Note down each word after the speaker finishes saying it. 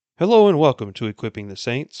Hello and welcome to Equipping the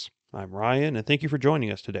Saints. I'm Ryan, and thank you for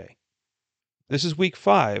joining us today. This is week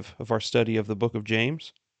 5 of our study of the book of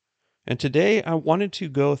James, and today I wanted to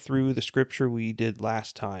go through the scripture we did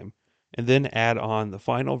last time and then add on the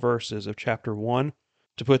final verses of chapter 1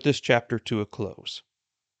 to put this chapter to a close.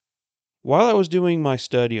 While I was doing my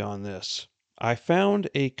study on this, I found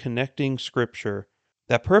a connecting scripture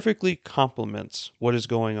that perfectly complements what is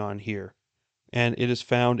going on here, and it is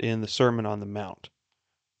found in the Sermon on the Mount.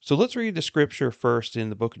 So let's read the scripture first in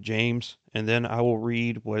the book of James, and then I will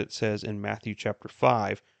read what it says in Matthew chapter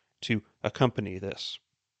 5 to accompany this.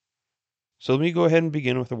 So let me go ahead and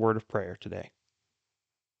begin with a word of prayer today.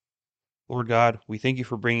 Lord God, we thank you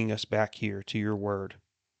for bringing us back here to your word.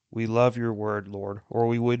 We love your word, Lord, or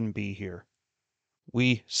we wouldn't be here.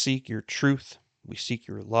 We seek your truth. We seek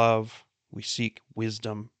your love. We seek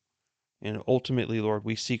wisdom. And ultimately, Lord,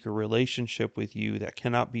 we seek a relationship with you that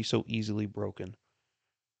cannot be so easily broken.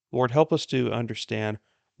 Lord, help us to understand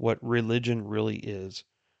what religion really is,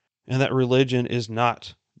 and that religion is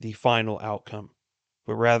not the final outcome,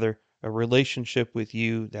 but rather a relationship with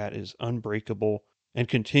you that is unbreakable and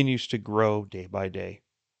continues to grow day by day.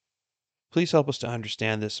 Please help us to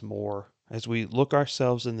understand this more as we look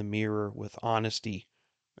ourselves in the mirror with honesty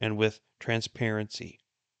and with transparency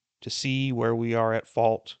to see where we are at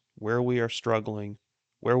fault, where we are struggling,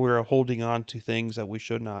 where we are holding on to things that we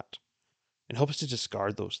should not. And help us to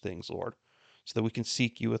discard those things, Lord, so that we can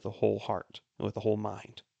seek you with a whole heart and with a whole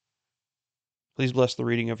mind. Please bless the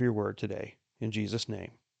reading of your word today. In Jesus'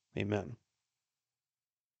 name, amen.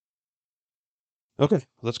 Okay,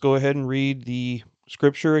 let's go ahead and read the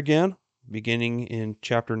scripture again, beginning in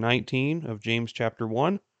chapter 19 of James chapter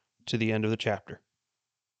 1 to the end of the chapter.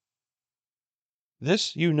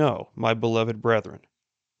 This you know, my beloved brethren,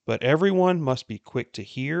 but everyone must be quick to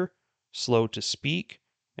hear, slow to speak,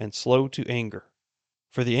 and slow to anger.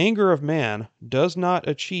 For the anger of man does not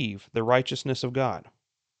achieve the righteousness of God.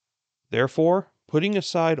 Therefore, putting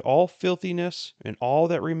aside all filthiness and all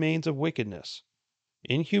that remains of wickedness,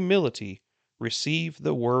 in humility receive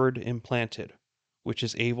the word implanted, which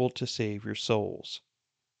is able to save your souls.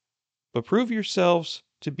 But prove yourselves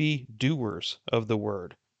to be doers of the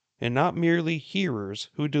word, and not merely hearers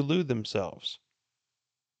who delude themselves.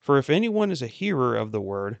 For if anyone is a hearer of the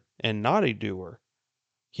word, and not a doer,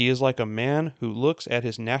 he is like a man who looks at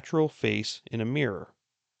his natural face in a mirror.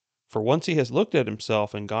 For once he has looked at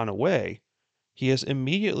himself and gone away, he has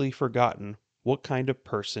immediately forgotten what kind of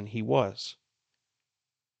person he was.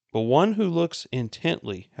 But one who looks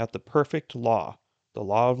intently at the perfect law, the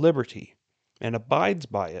law of liberty, and abides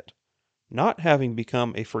by it, not having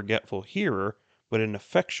become a forgetful hearer, but an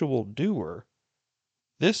effectual doer,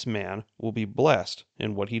 this man will be blessed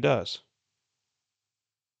in what he does.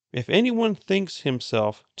 If anyone thinks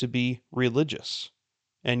himself to be religious,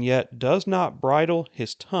 and yet does not bridle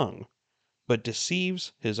his tongue, but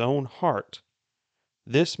deceives his own heart,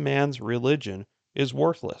 this man's religion is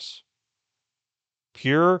worthless.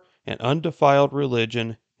 Pure and undefiled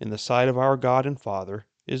religion in the sight of our God and Father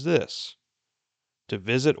is this: to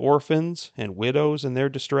visit orphans and widows in their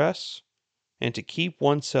distress, and to keep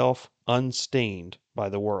oneself unstained by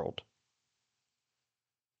the world.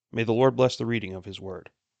 May the Lord bless the reading of his word.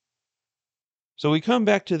 So we come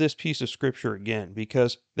back to this piece of scripture again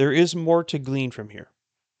because there is more to glean from here.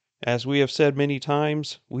 As we have said many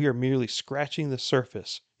times, we are merely scratching the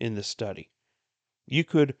surface in this study. You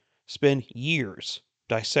could spend years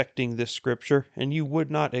dissecting this scripture, and you would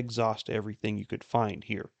not exhaust everything you could find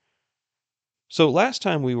here. So last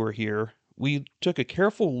time we were here, we took a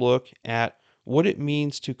careful look at what it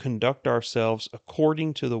means to conduct ourselves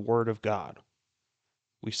according to the Word of God.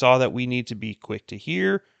 We saw that we need to be quick to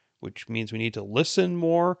hear, which means we need to listen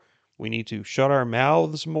more. We need to shut our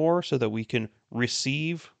mouths more so that we can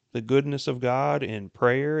receive the goodness of God in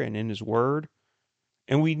prayer and in His Word.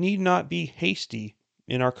 And we need not be hasty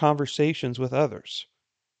in our conversations with others.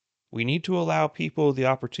 We need to allow people the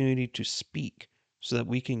opportunity to speak so that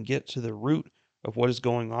we can get to the root of what is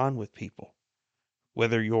going on with people.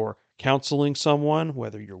 Whether you're counseling someone,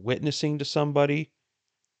 whether you're witnessing to somebody,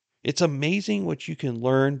 it's amazing what you can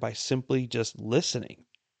learn by simply just listening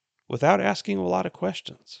without asking a lot of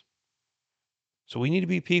questions. So we need to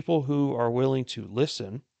be people who are willing to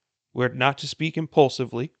listen. We're not to speak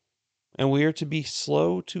impulsively, and we are to be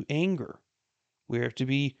slow to anger. We are to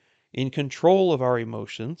be in control of our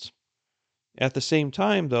emotions. At the same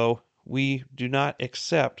time, though, we do not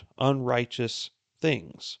accept unrighteous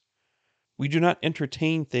things. We do not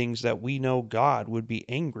entertain things that we know God would be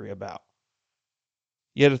angry about.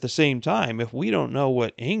 Yet at the same time, if we don't know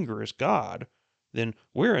what angers God, then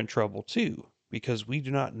we're in trouble too, because we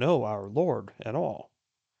do not know our Lord at all.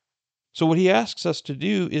 So, what he asks us to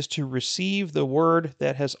do is to receive the word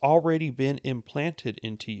that has already been implanted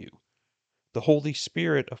into you, the Holy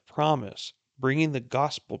Spirit of promise, bringing the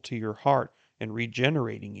gospel to your heart and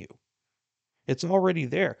regenerating you. It's already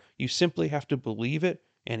there. You simply have to believe it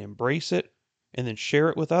and embrace it and then share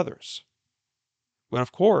it with others. But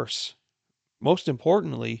of course, most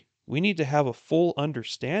importantly, we need to have a full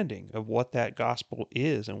understanding of what that gospel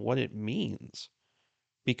is and what it means,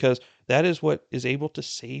 because that is what is able to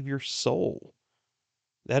save your soul.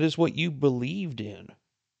 That is what you believed in,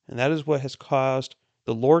 and that is what has caused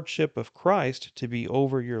the lordship of Christ to be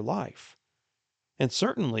over your life. And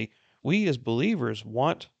certainly, we as believers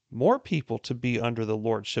want more people to be under the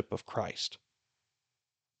lordship of Christ.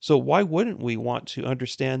 So why wouldn't we want to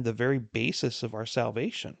understand the very basis of our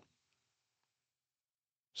salvation?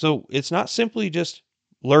 So it's not simply just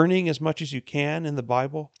learning as much as you can in the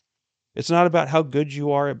Bible. It's not about how good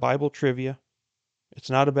you are at Bible trivia. It's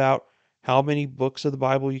not about how many books of the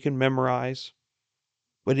Bible you can memorize,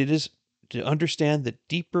 but it is to understand the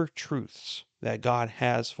deeper truths that God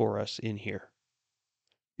has for us in here.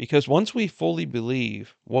 Because once we fully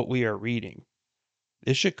believe what we are reading,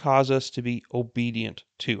 this should cause us to be obedient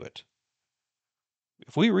to it.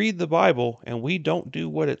 If we read the Bible and we don't do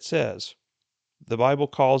what it says, the Bible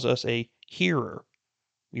calls us a hearer.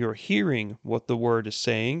 You're hearing what the word is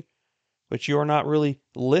saying, but you're not really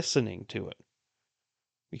listening to it.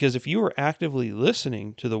 Because if you were actively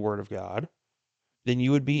listening to the word of God, then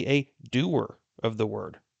you would be a doer of the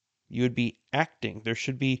word. You would be acting. There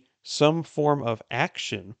should be some form of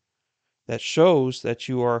action that shows that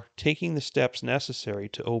you are taking the steps necessary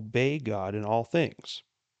to obey God in all things.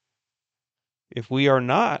 If we are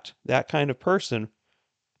not that kind of person,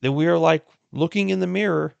 then we are like looking in the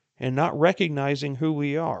mirror and not recognizing who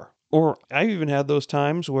we are. Or I've even had those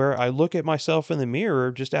times where I look at myself in the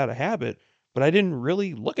mirror just out of habit, but I didn't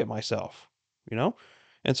really look at myself, you know?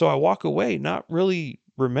 And so I walk away not really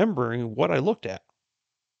remembering what I looked at.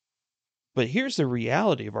 But here's the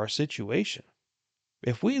reality of our situation.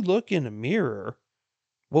 If we look in a mirror,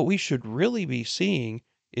 what we should really be seeing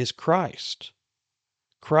is Christ.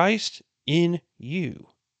 Christ in you.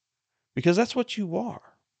 Because that's what you are.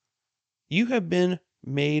 You have been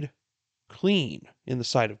made clean in the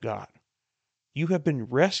sight of God. You have been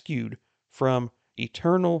rescued from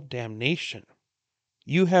eternal damnation.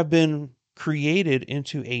 You have been created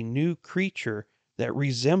into a new creature that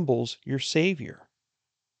resembles your Savior.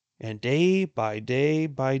 And day by day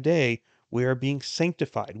by day, we are being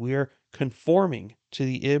sanctified. We are conforming to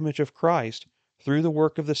the image of Christ through the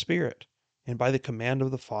work of the Spirit and by the command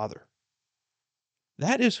of the Father.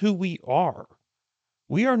 That is who we are.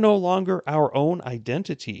 We are no longer our own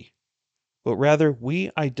identity, but rather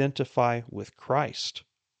we identify with Christ.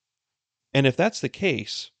 And if that's the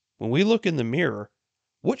case, when we look in the mirror,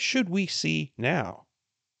 what should we see now?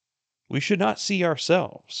 We should not see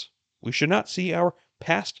ourselves. We should not see our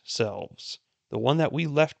past selves, the one that we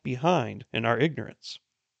left behind in our ignorance.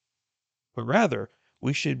 But rather,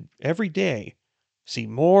 we should every day see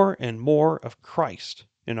more and more of Christ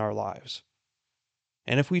in our lives.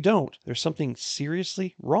 And if we don't, there's something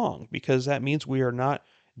seriously wrong, because that means we are not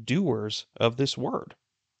doers of this word.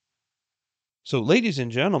 So, ladies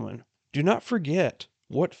and gentlemen, do not forget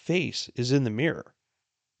what face is in the mirror.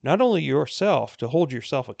 Not only yourself to hold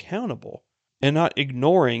yourself accountable and not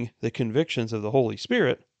ignoring the convictions of the Holy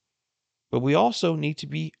Spirit, but we also need to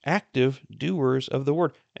be active doers of the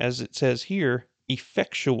word. As it says here,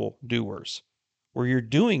 effectual doers, where you're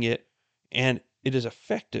doing it and it is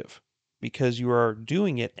effective because you are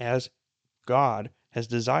doing it as God has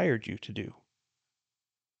desired you to do.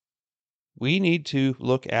 We need to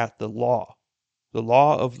look at the law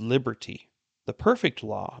of liberty, the perfect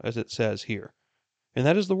law, as it says here, and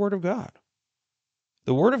that is the Word of God.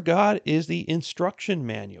 The Word of God is the instruction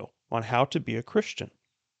manual on how to be a Christian,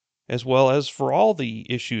 as well as for all the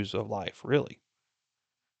issues of life, really.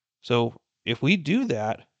 So if we do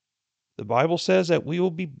that, the Bible says that we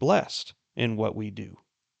will be blessed in what we do.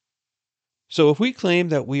 So if we claim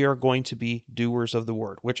that we are going to be doers of the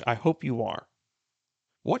Word, which I hope you are,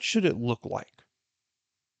 what should it look like?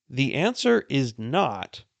 The answer is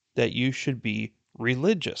not that you should be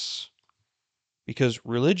religious, because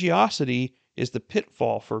religiosity is the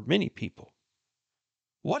pitfall for many people.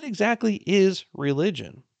 What exactly is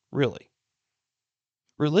religion, really?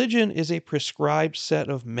 Religion is a prescribed set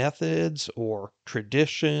of methods or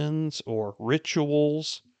traditions or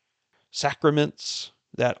rituals, sacraments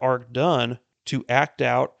that are done to act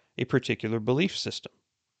out a particular belief system.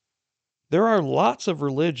 There are lots of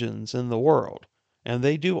religions in the world, and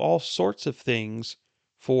they do all sorts of things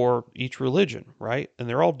for each religion, right? And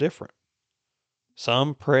they're all different.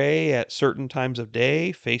 Some pray at certain times of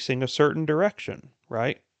day facing a certain direction,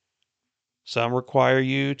 right? Some require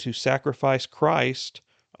you to sacrifice Christ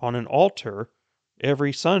on an altar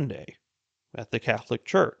every Sunday at the Catholic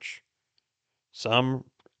Church. Some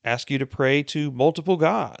ask you to pray to multiple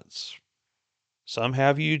gods. Some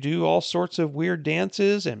have you do all sorts of weird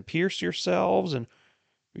dances and pierce yourselves, and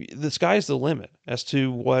the sky's the limit as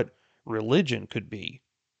to what religion could be.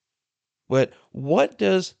 But what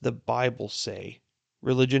does the Bible say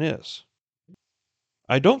religion is?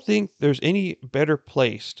 I don't think there's any better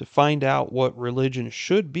place to find out what religion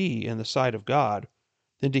should be in the sight of God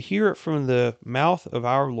than to hear it from the mouth of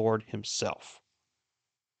our Lord Himself.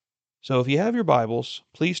 So if you have your Bibles,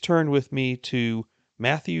 please turn with me to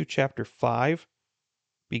Matthew chapter 5,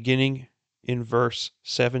 beginning in verse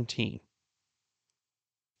 17.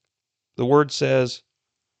 The word says,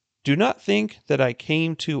 "Do not think that I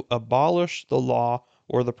came to abolish the law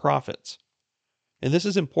or the prophets." And this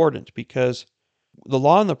is important because the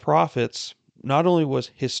law and the prophets not only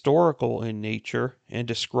was historical in nature and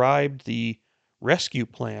described the rescue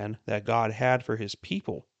plan that God had for his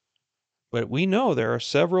people, but we know there are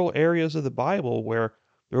several areas of the Bible where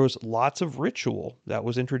there was lots of ritual that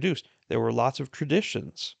was introduced. There were lots of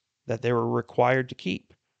traditions that they were required to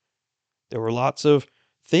keep. There were lots of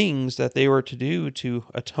things that they were to do to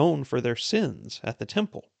atone for their sins at the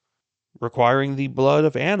temple, requiring the blood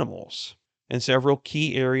of animals and several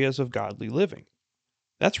key areas of godly living.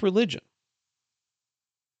 That's religion.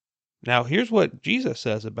 Now, here's what Jesus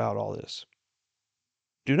says about all this.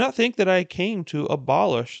 Do not think that I came to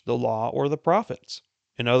abolish the law or the prophets.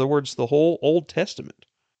 In other words, the whole Old Testament.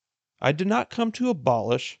 I did not come to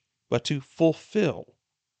abolish, but to fulfill.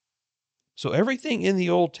 So everything in the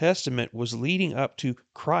Old Testament was leading up to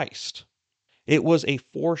Christ. It was a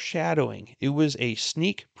foreshadowing. It was a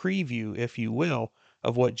sneak preview, if you will,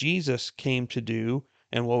 of what Jesus came to do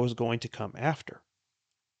and what was going to come after.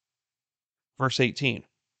 Verse 18.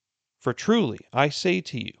 For truly I say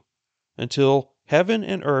to you, until heaven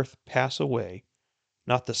and earth pass away,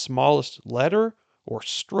 not the smallest letter or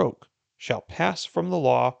stroke shall pass from the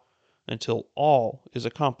law until all is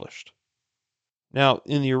accomplished. Now,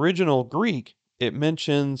 in the original Greek, it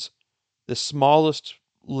mentions the smallest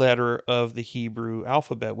letter of the Hebrew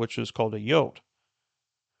alphabet, which is called a yod,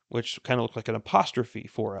 which kind of looks like an apostrophe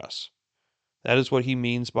for us. That is what he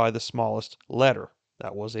means by the smallest letter.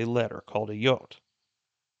 That was a letter called a yod.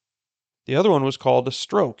 The other one was called a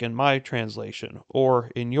stroke in my translation,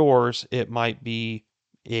 or in yours, it might be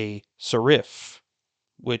a serif,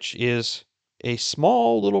 which is a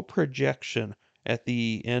small little projection at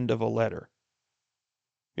the end of a letter.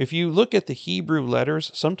 If you look at the Hebrew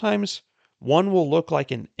letters, sometimes one will look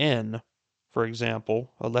like an N, for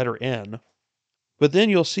example, a letter N, but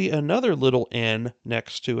then you'll see another little N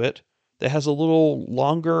next to it that has a little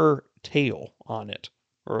longer tail on it,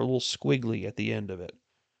 or a little squiggly at the end of it.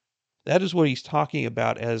 That is what he's talking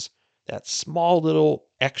about as that small little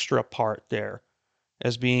extra part there,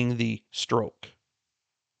 as being the stroke.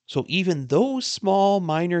 So even those small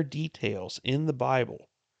minor details in the Bible,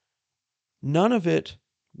 none of it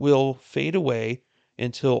will fade away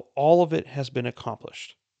until all of it has been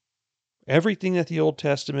accomplished. Everything that the Old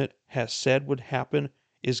Testament has said would happen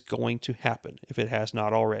is going to happen if it has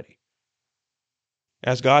not already.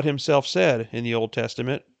 As God himself said in the Old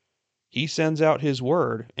Testament, he sends out his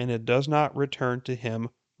word and it does not return to him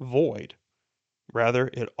void. Rather,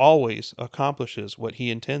 it always accomplishes what he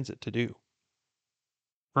intends it to do.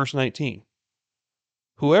 Verse 19.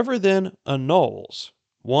 Whoever then annuls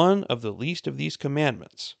one of the least of these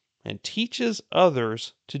commandments and teaches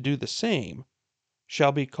others to do the same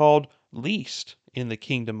shall be called least in the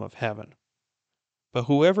kingdom of heaven. But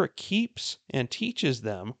whoever keeps and teaches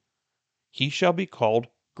them, he shall be called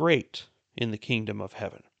great in the kingdom of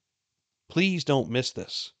heaven. Please don't miss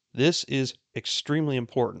this. This is extremely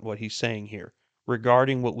important, what he's saying here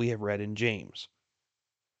regarding what we have read in James.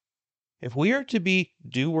 If we are to be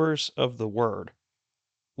doers of the word,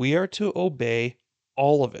 we are to obey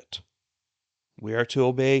all of it. We are to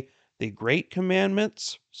obey the great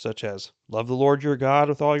commandments, such as love the Lord your God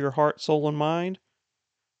with all your heart, soul, and mind,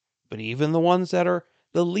 but even the ones that are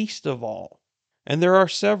the least of all. And there are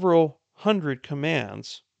several hundred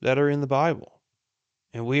commands that are in the Bible,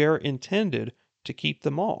 and we are intended to keep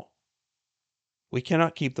them all. We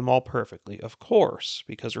cannot keep them all perfectly, of course,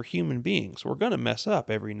 because we're human beings. We're going to mess up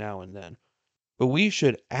every now and then. But we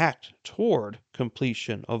should act toward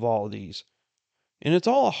completion of all of these. And it's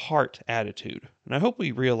all a heart attitude. And I hope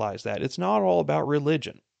we realize that. It's not all about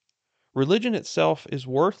religion. Religion itself is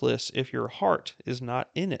worthless if your heart is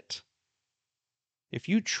not in it. If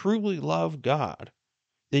you truly love God,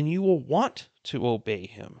 then you will want to obey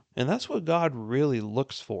him. And that's what God really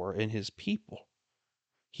looks for in his people.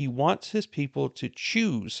 He wants his people to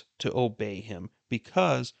choose to obey him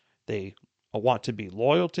because they want to be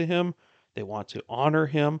loyal to him, they want to honor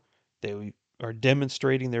him, they are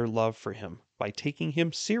demonstrating their love for him by taking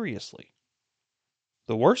him seriously.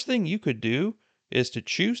 The worst thing you could do is to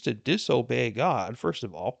choose to disobey God, first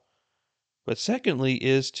of all, but secondly,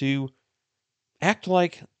 is to act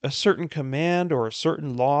like a certain command or a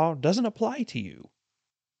certain law doesn't apply to you.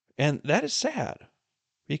 And that is sad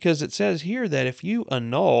because it says here that if you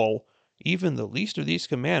annul even the least of these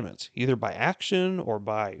commandments, either by action or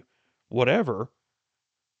by whatever,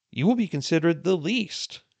 you will be considered the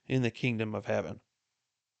least in the kingdom of heaven.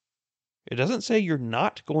 It doesn't say you're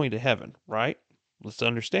not going to heaven, right? Let's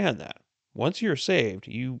understand that. Once you're saved,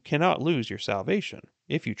 you cannot lose your salvation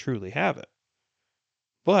if you truly have it.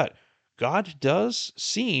 But God does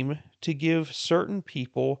seem to give certain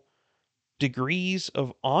people degrees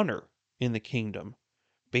of honor in the kingdom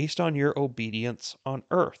based on your obedience on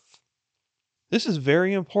earth. This is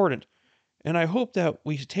very important, and I hope that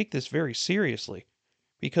we take this very seriously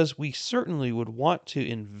because we certainly would want to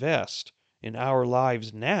invest in our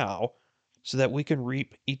lives now so that we can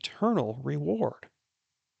reap eternal reward.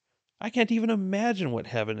 I can't even imagine what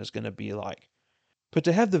heaven is going to be like. But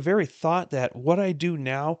to have the very thought that what I do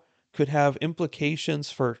now could have implications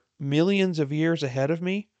for millions of years ahead of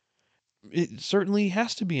me, it certainly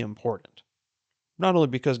has to be important. Not only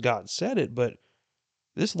because God said it, but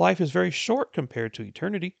this life is very short compared to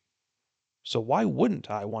eternity. So why wouldn't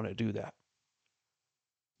I want to do that?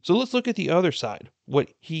 So let's look at the other side.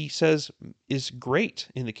 What he says is great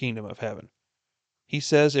in the kingdom of heaven. He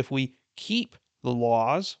says if we keep the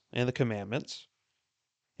laws and the commandments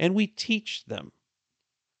and we teach them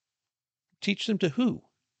to who?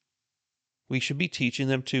 We should be teaching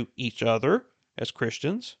them to each other as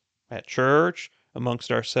Christians, at church,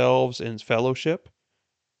 amongst ourselves in fellowship.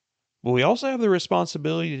 But we also have the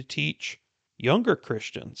responsibility to teach younger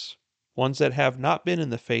Christians, ones that have not been in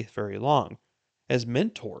the faith very long, as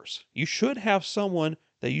mentors. You should have someone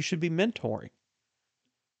that you should be mentoring.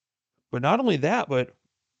 But not only that, but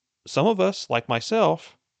some of us, like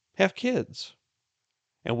myself, have kids.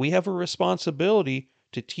 And we have a responsibility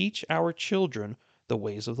to teach our children the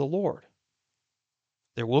ways of the Lord.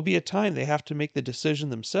 There will be a time they have to make the decision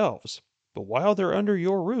themselves, but while they're under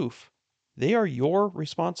your roof, they are your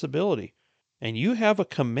responsibility. And you have a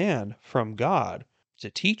command from God to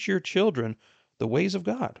teach your children the ways of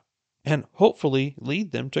God and hopefully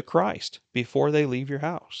lead them to Christ before they leave your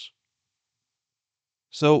house.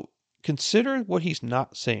 So consider what he's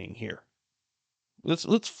not saying here.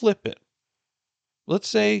 Let's flip it. Let's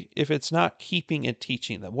say if it's not keeping and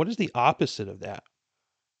teaching them, what is the opposite of that?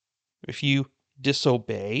 If you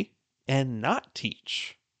disobey and not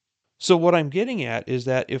teach. So what I'm getting at is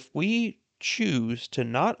that if we choose to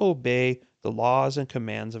not obey the laws and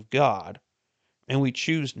commands of God, and we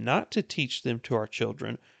choose not to teach them to our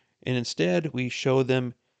children, and instead we show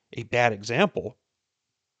them a bad example,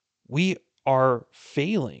 we are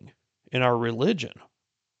failing in our religion.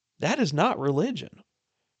 That is not religion.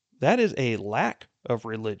 That is a lack of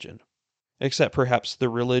religion, except perhaps the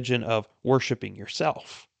religion of worshiping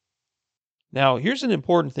yourself. Now, here's an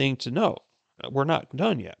important thing to note. We're not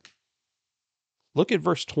done yet. Look at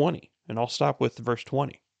verse 20, and I'll stop with verse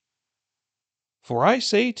 20. For I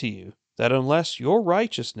say to you that unless your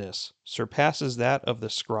righteousness surpasses that of the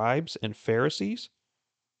scribes and Pharisees,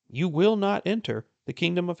 you will not enter the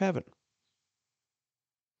kingdom of heaven.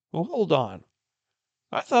 Well, hold on.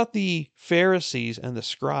 I thought the Pharisees and the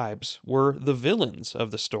scribes were the villains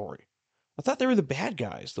of the story. I thought they were the bad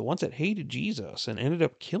guys, the ones that hated Jesus and ended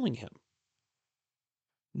up killing him.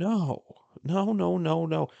 No, no, no, no,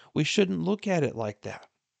 no. We shouldn't look at it like that.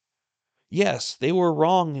 Yes, they were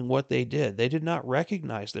wrong in what they did. They did not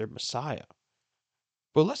recognize their Messiah.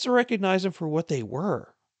 But let's recognize them for what they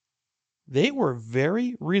were. They were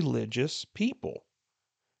very religious people.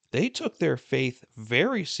 They took their faith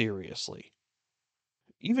very seriously.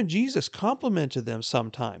 Even Jesus complimented them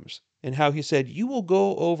sometimes in how he said, "You will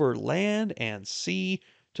go over land and sea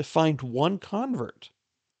to find one convert."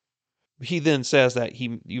 He then says that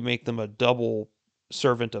you make them a double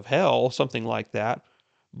servant of hell, something like that.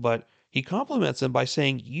 But he compliments them by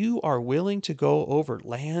saying, "You are willing to go over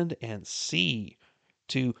land and sea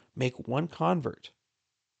to make one convert."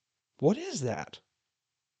 What is that?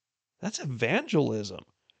 That's evangelism.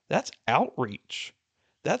 That's outreach.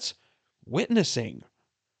 That's witnessing.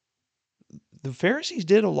 The Pharisees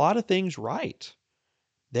did a lot of things right.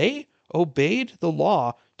 They obeyed the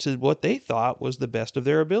law to what they thought was the best of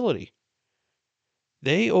their ability.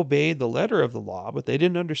 They obeyed the letter of the law, but they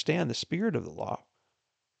didn't understand the spirit of the law.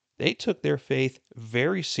 They took their faith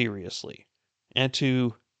very seriously, and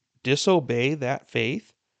to disobey that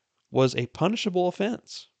faith was a punishable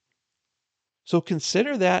offense. So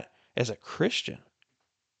consider that as a Christian.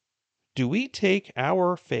 Do we take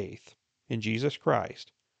our faith in Jesus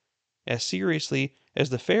Christ as seriously as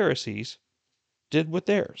the Pharisees did with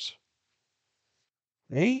theirs?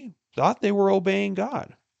 They thought they were obeying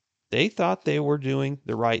God. They thought they were doing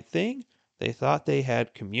the right thing. They thought they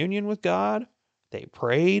had communion with God. They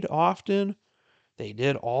prayed often. They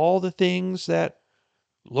did all the things that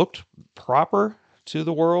looked proper to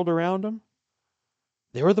the world around them.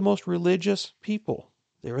 They were the most religious people.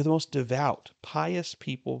 They were the most devout, pious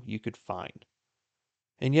people you could find.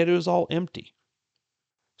 And yet it was all empty.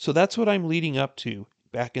 So that's what I'm leading up to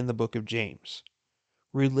back in the book of James.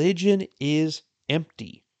 Religion is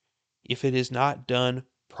empty if it is not done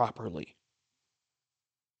properly.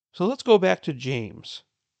 So let's go back to James.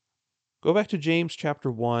 Go back to James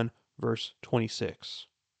chapter 1, verse 26.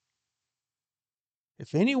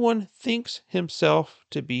 If anyone thinks himself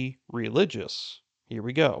to be religious, here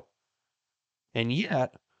we go, and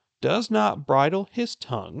yet does not bridle his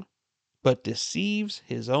tongue, but deceives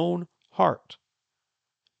his own heart,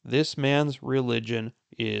 this man's religion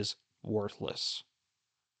is worthless.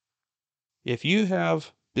 If you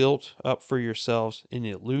have built up for yourselves an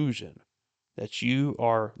illusion that you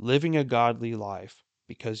are living a godly life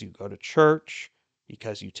because you go to church,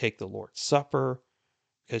 because you take the Lord's Supper,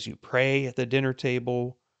 because you pray at the dinner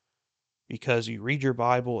table, because you read your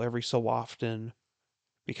Bible every so often,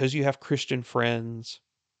 because you have Christian friends,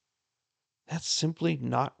 that's simply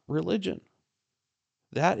not religion.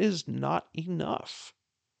 That is not enough.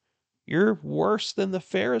 You're worse than the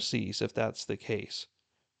Pharisees if that's the case.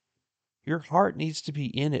 Your heart needs to be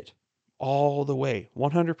in it all the way,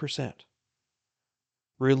 100%.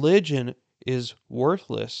 Religion is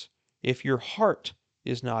worthless if your heart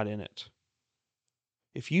is not in it.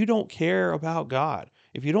 If you don't care about God,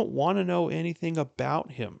 if you don't want to know anything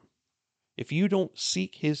about Him, if you don't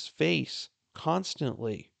seek His face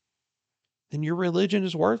constantly, then your religion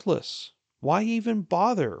is worthless. Why even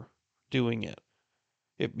bother doing it?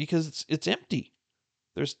 Because it's empty.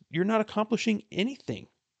 You're not accomplishing anything.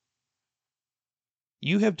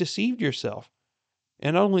 You have deceived yourself.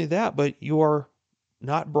 And not only that, but you are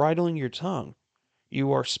not bridling your tongue.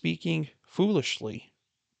 You are speaking foolishly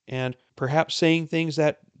and perhaps saying things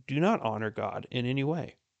that do not honor God in any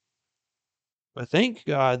way. But thank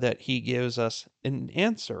God that He gives us an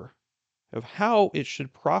answer of how it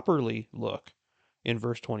should properly look in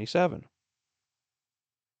verse 27.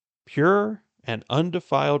 Pure and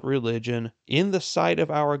undefiled religion in the sight of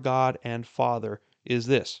our God and Father is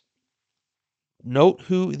this. Note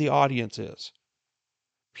who the audience is.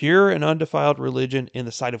 Pure and undefiled religion in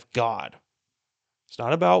the sight of God. It's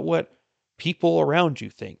not about what people around you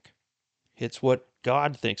think. It's what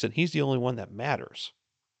God thinks, and He's the only one that matters.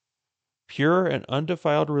 Pure and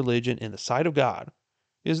undefiled religion in the sight of God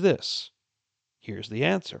is this. Here's the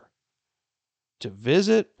answer. To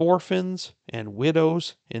visit orphans and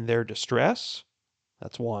widows in their distress,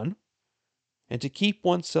 that's one, and to keep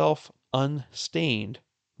oneself unstained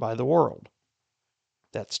by the world,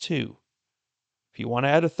 that's two. If you want to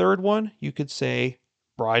add a third one, you could say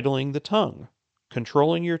bridling the tongue,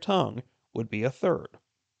 controlling your tongue would be a third.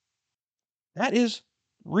 That is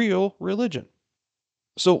real religion.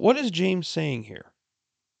 So what is James saying here?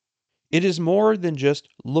 It is more than just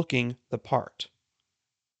looking the part.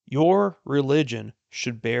 Your religion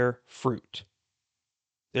should bear fruit.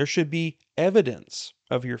 There should be evidence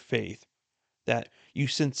of your faith that you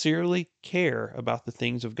sincerely care about the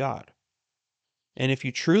things of God. And if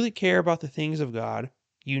you truly care about the things of God,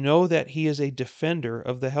 you know that He is a defender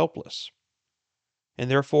of the helpless.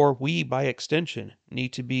 And therefore, we, by extension,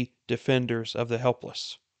 need to be defenders of the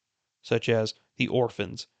helpless, such as the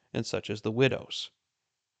orphans and such as the widows.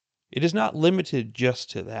 It is not limited just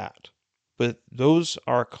to that, but those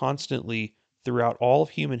are constantly, throughout all of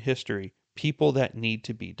human history, people that need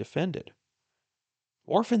to be defended.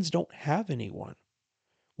 Orphans don't have anyone.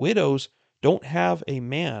 Widows don't have a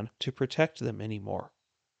man to protect them anymore.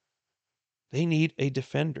 They need a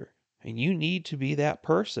defender, and you need to be that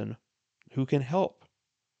person who can help.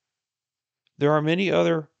 There are many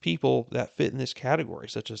other people that fit in this category,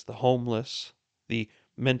 such as the homeless, the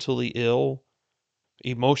mentally ill,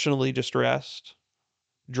 emotionally distressed,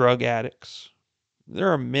 drug addicts.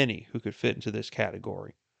 There are many who could fit into this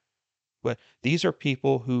category. But these are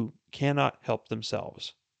people who cannot help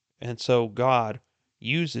themselves. And so God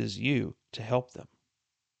uses you to help them.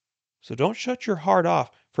 So don't shut your heart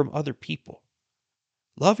off from other people.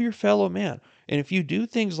 Love your fellow man. And if you do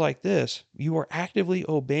things like this, you are actively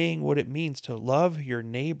obeying what it means to love your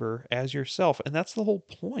neighbor as yourself. And that's the whole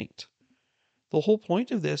point. The whole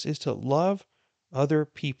point of this is to love other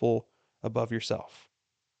people above yourself.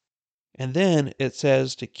 And then it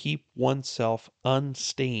says to keep oneself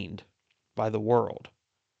unstained by the world.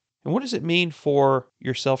 And what does it mean for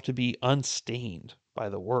yourself to be unstained by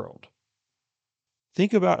the world?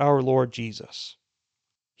 Think about our Lord Jesus.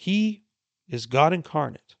 He is God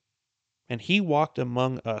incarnate, and he walked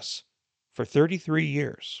among us for 33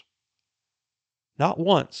 years. Not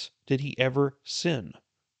once did he ever sin.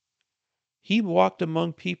 He walked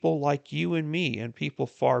among people like you and me, and people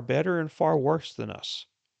far better and far worse than us.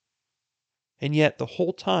 And yet, the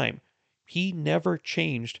whole time, he never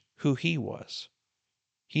changed who he was.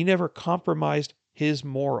 He never compromised his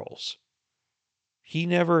morals. He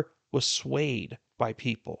never was swayed by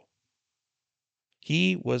people.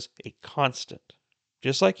 He was a constant,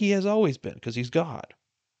 just like he has always been, because he's God.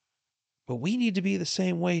 But we need to be the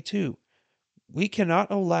same way too. We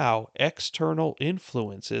cannot allow external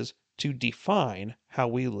influences to define how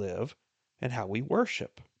we live and how we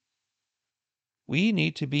worship. We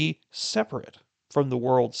need to be separate from the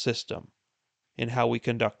world system in how we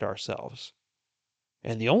conduct ourselves.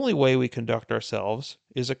 And the only way we conduct ourselves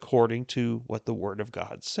is according to what the Word of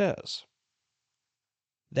God says.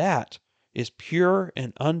 That is pure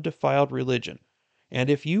and undefiled religion. And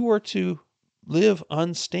if you were to live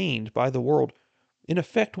unstained by the world, in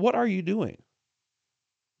effect, what are you doing?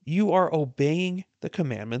 You are obeying the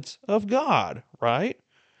commandments of God, right?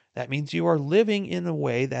 That means you are living in a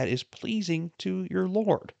way that is pleasing to your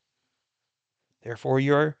Lord. Therefore,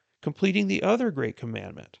 you are completing the other great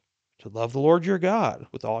commandment, to love the Lord your God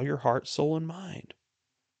with all your heart, soul, and mind.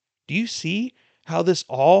 Do you see how this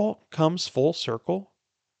all comes full circle?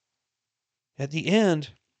 At the end,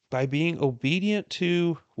 by being obedient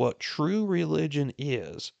to what true religion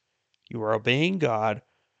is, you are obeying God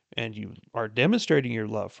and you are demonstrating your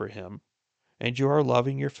love for Him, and you are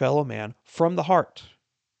loving your fellow man from the heart,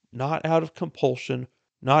 not out of compulsion,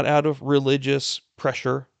 not out of religious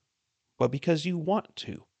pressure, but because you want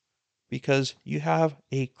to, because you have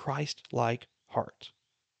a Christ like heart.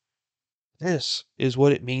 This is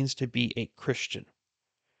what it means to be a Christian.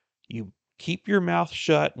 You keep your mouth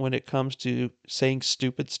shut when it comes to saying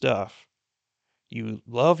stupid stuff. You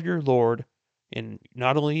love your Lord in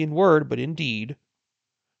not only in word but in deed,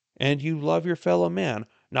 and you love your fellow man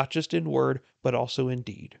not just in word but also in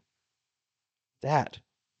deed. That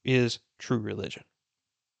is true religion.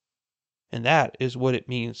 And that is what it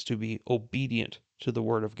means to be obedient to the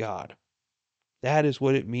word of God. That is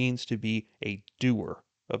what it means to be a doer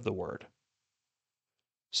of the word.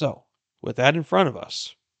 So, with that in front of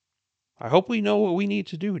us, I hope we know what we need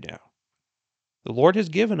to do now. The Lord has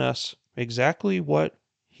given us exactly what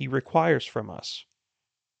He requires from us.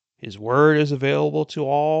 His word is available to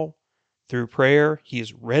all through prayer. He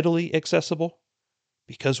is readily accessible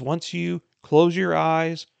because once you close your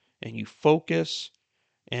eyes and you focus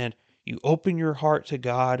and you open your heart to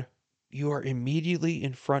God, you are immediately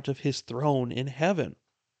in front of His throne in heaven.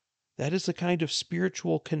 That is the kind of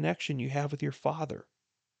spiritual connection you have with your Father.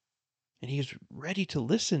 And He is ready to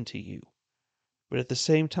listen to you. But at the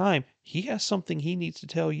same time, He has something He needs to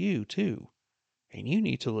tell you too. And you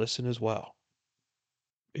need to listen as well.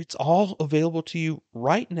 It's all available to you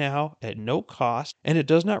right now at no cost, and it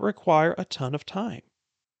does not require a ton of time.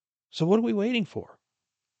 So what are we waiting for?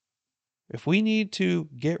 If we need to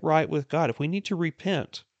get right with God, if we need to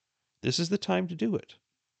repent, this is the time to do it.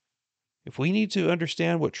 If we need to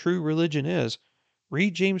understand what true religion is,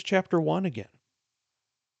 read James chapter 1 again.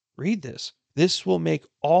 Read this. This will make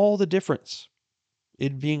all the difference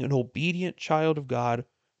in being an obedient child of God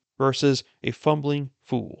versus a fumbling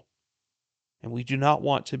fool. And we do not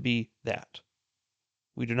want to be that.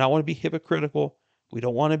 We do not want to be hypocritical. We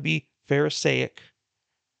don't want to be Pharisaic,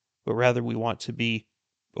 but rather we want to be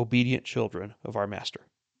obedient children of our Master.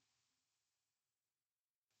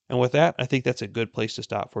 And with that, I think that's a good place to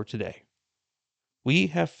stop for today. We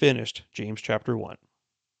have finished James chapter 1,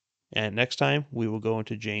 and next time we will go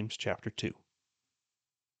into James chapter 2.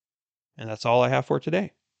 And that's all I have for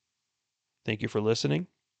today. Thank you for listening.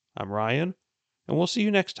 I'm Ryan, and we'll see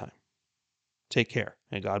you next time. Take care,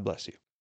 and God bless you.